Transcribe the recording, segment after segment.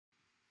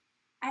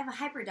I have a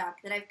Hyperdoc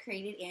that I've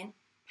created in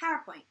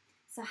PowerPoint.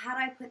 So how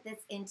do I put this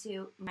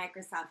into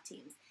Microsoft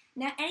Teams?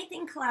 Now,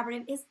 anything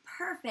collaborative is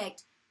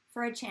perfect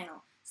for a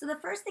channel. So the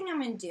first thing I'm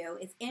going to do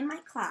is in my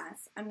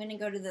class, I'm going to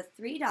go to the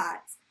three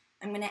dots.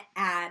 I'm going to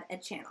add a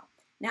channel.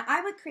 Now,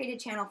 I would create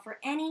a channel for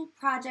any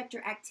project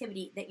or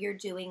activity that you're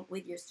doing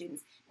with your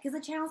students because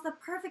the channel is the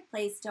perfect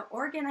place to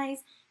organize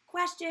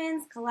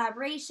questions,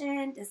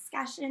 collaboration,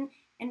 discussion,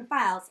 and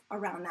files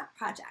around that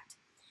project.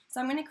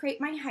 So I'm going to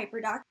create my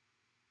Hyperdoc,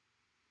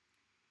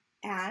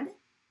 add.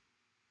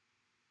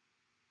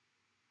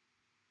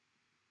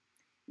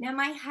 Now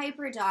my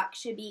Hyperdoc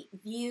should be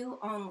view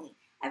only.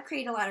 I've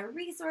created a lot of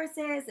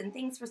resources and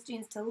things for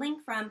students to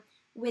link from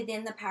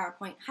within the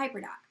PowerPoint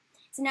Hyperdoc.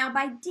 So now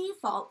by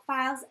default,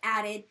 files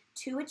added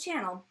to a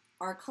channel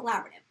are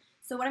collaborative.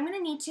 So what I'm going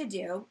to need to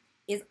do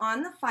is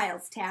on the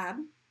Files tab,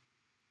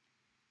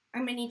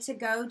 I'm going to need to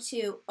go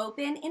to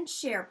Open in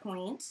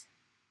SharePoint.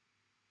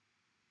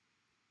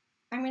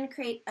 I'm going to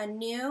create a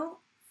new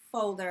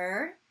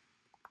folder.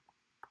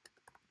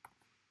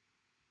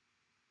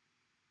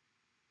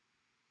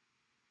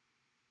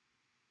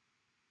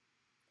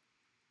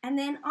 And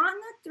then on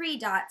the three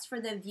dots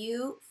for the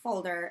View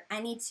folder, I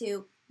need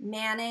to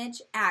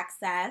Manage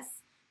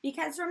Access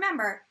because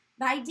remember,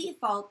 by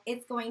default,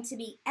 it's going to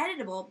be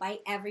editable by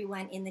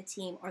everyone in the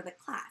team or the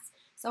class.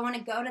 So I want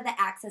to go to the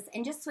Access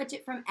and just switch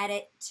it from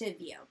Edit to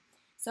View.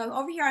 So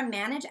over here on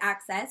Manage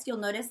Access, you'll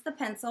notice the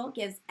pencil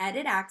gives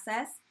Edit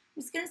Access.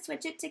 I'm just going to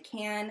switch it to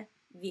Can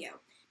View.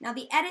 Now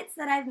the edits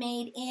that I've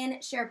made in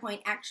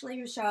SharePoint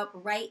actually show up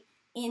right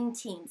in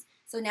Teams.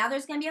 So now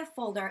there's going to be a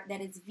folder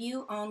that is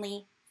View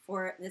only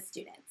for the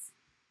students.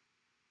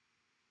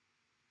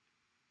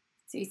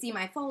 So you see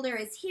my folder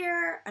is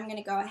here. I'm going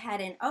to go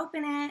ahead and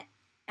open it,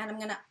 and I'm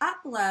going to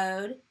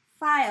upload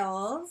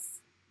files,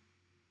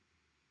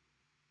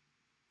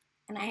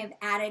 and I have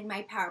added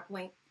my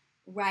PowerPoint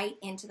right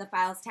into the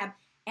Files tab,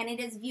 and it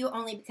is View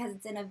only because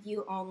it's in a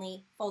View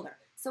only folder.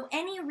 So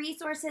any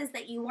resources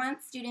that you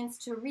want students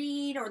to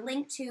read or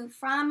link to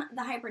from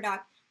the Hyperdoc,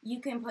 you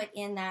can put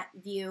in that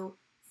View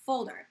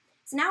folder.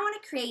 So now I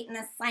want to create an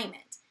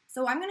assignment.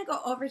 So I'm going to go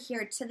over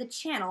here to the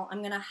channel. I'm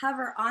going to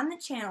hover on the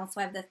channel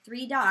so I have the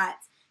three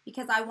dots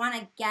because I want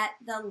to get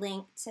the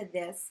link to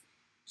this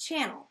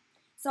channel.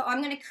 So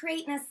I'm going to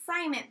create an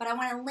assignment, but I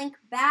want to link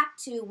back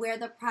to where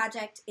the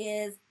project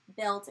is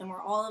built and where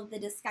all of the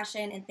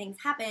discussion and things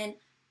happen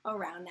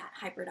around that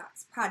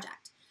Hyperdocs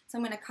project. So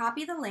I'm going to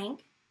copy the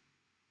link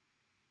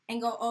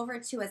and go over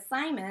to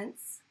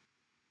Assignments.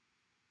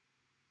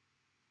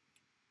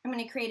 I'm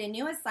going to create a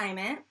new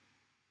assignment.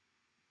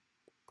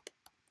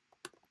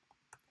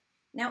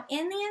 Now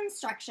in the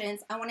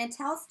instructions, I want to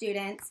tell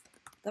students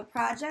the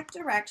project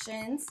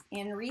directions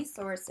and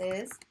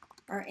resources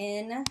are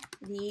in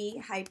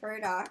the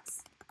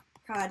Hyperdocs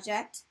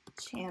project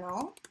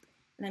channel.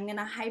 And I'm going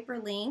to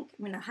hyperlink,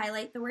 I'm going to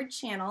highlight the word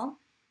channel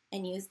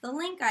and use the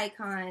link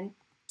icon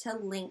to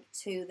link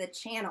to the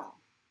channel.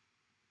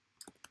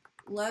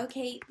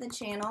 Locate the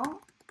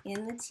channel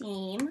in the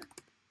team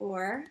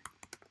or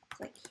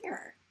click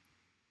here.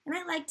 And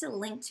I like to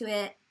link to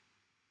it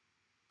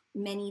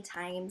many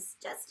times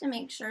just to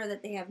make sure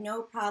that they have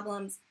no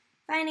problems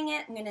finding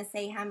it. I'm going to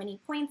say how many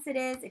points it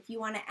is. If you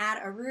want to add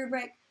a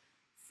rubric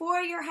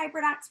for your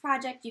Hyperdocs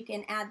project, you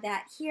can add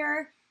that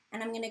here,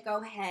 and I'm going to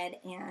go ahead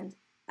and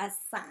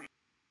assign.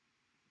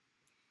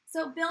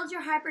 So build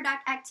your Hyperdoc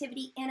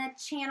activity in a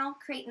channel,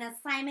 create an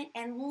assignment,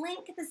 and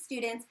link the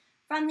students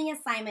from the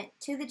assignment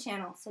to the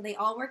channel so they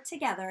all work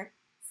together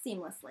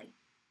seamlessly.